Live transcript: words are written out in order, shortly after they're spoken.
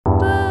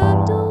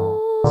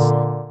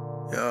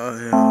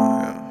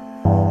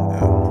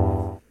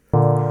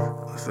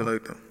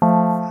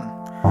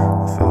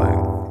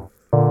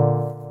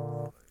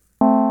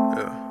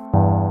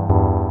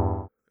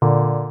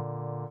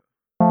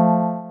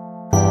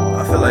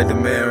like the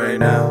man right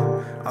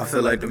now. I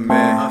feel like the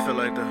man. I feel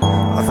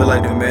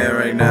like the man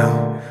right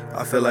now.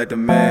 I feel like the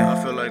man.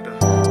 I feel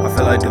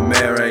like the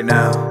man right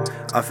now.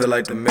 I feel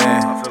like the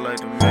man. I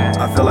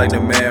feel like the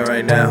man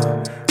right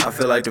now. I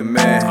feel like the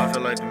man.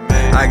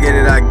 I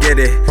get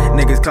it.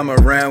 Niggas come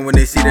around when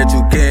they see that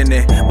you getting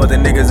it. But the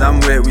niggas I'm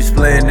with, we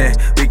splitting it.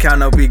 We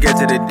count up, we get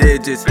to the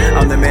digits.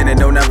 I'm the man and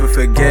don't ever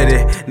forget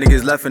it.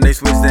 Niggas left and they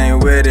switch, they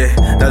ain't with it.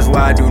 That's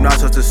why I do not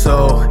trust the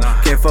soul.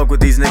 Can't fuck with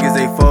these niggas,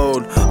 they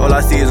fold. All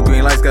I see is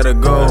green lights, gotta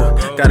go.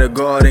 Gotta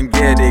go out and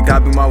get it.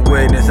 God be my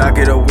witness, I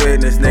get a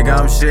witness. Nigga,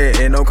 I'm shit,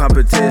 ain't no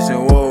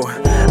competition, whoa.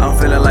 I'm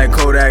feeling like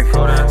Kodak.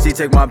 She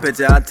take my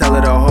picture, I tell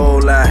her the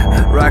whole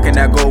lot. Rockin'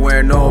 that gold,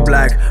 wearing no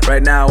black.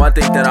 Right now, I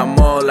think that I'm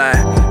all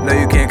that. No,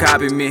 you can't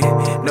copy me.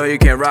 No, you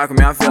can't rock with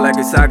me. I feel like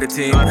a soccer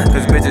team.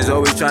 Cause bitches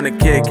always tryna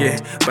kick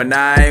it. But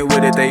now I ain't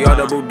with it, they all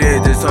double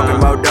digits. Talking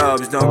about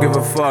dubs, don't give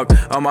a fuck.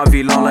 On my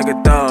feet long like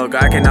a thug.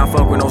 I cannot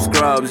fuck with no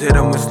scrubs. Hit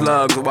him with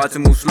slugs. Watch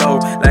him move slow.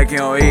 Like he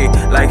don't eat,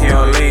 like he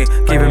don't lean.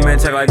 Keep him in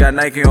check like I got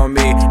Nike on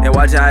me. And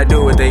watch how I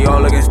do it. They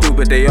all looking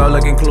stupid. They all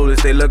looking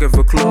clueless. They looking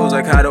for clues.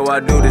 Like how do I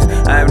do this?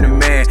 I am the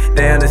man.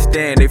 They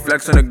understand. They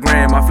flex on the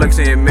gram. I flex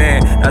on your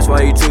man. That's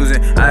why you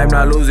choosing. I am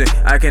not losing.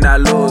 I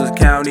cannot lose.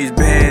 Count these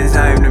bands.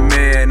 I am the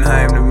man.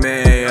 I am the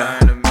man.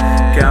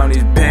 Yeah. Count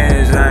these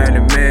pens. I am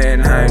the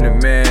man. I am the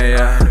man.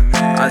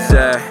 Yeah. I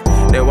said,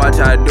 they watch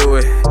how I do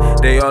it.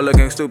 They all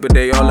looking stupid.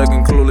 They all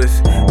looking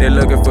clueless. They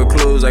looking for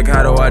clues. Like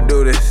how do I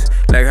do this?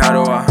 Like how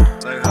do I?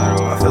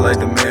 I feel like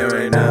the man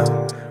right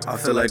now. I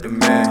feel like the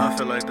man. I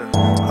feel like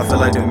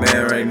the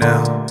man right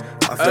now.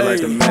 I feel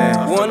like the man.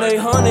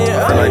 1-800.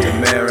 I feel like the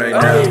man right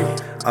now.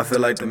 I feel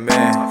like the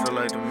man.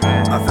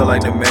 I feel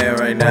like the man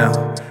right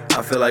now.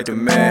 I feel like the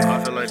man.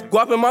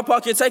 Guap in my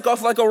pocket, take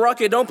off like a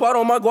rocket. Don't pot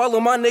on my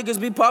guap, my niggas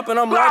be popping.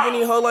 I'm logging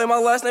these hoes like my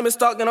last name is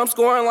Stockton. I'm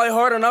scoring like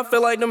hard and I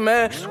feel like the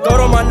man.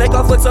 Gold on my neck,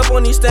 I flex up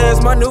on these stands.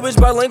 My new bitch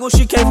bilingual,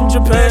 she came from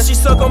Japan. She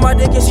suck on my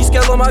dick and she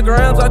scale on my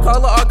grams. I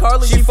call her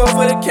Carly, she fuck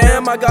for the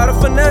cam. I got her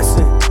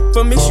finessing.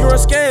 For me, she run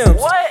scams.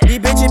 These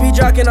bitches be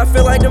jocking, I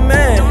feel like the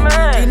man.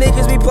 These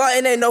niggas be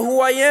plotting, they know who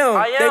I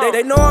am.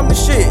 They know I'm the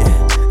shit.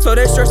 So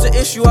they stress the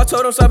issue. I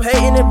told them stop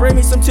hating and bring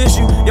me some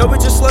tissue. Yo,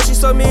 bitch is slushy,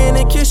 suck me in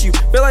and kiss you.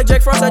 Feel like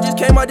Jack Frost, I just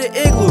came out the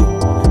igloo.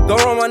 Go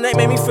on my neck,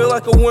 made me feel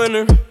like a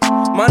winner.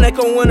 My neck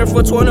a winner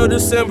for 20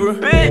 December.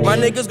 My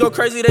niggas go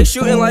crazy, they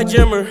shooting like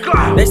Jimmer.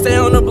 They stay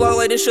on the block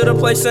like they should've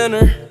played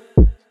center.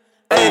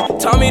 Hey,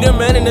 Tommy the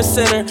man in the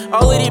center.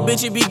 All of these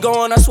bitches be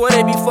going, I swear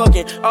they be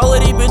fucking. All of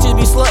these bitches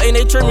be slutting,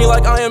 they treat me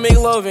like I am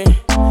McLovin.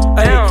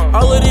 Hey,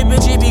 all of these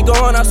bitches be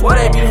going, I swear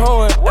they be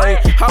hoeing. Hey,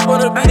 hop on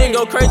the beat and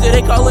go crazy,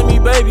 they calling me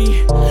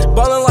baby.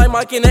 Ballin' like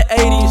Mike in the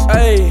 80s.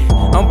 Hey,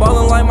 I'm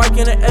ballin' like Mike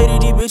in the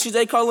 80s. These bitches,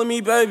 they calling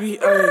me baby.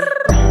 Hey.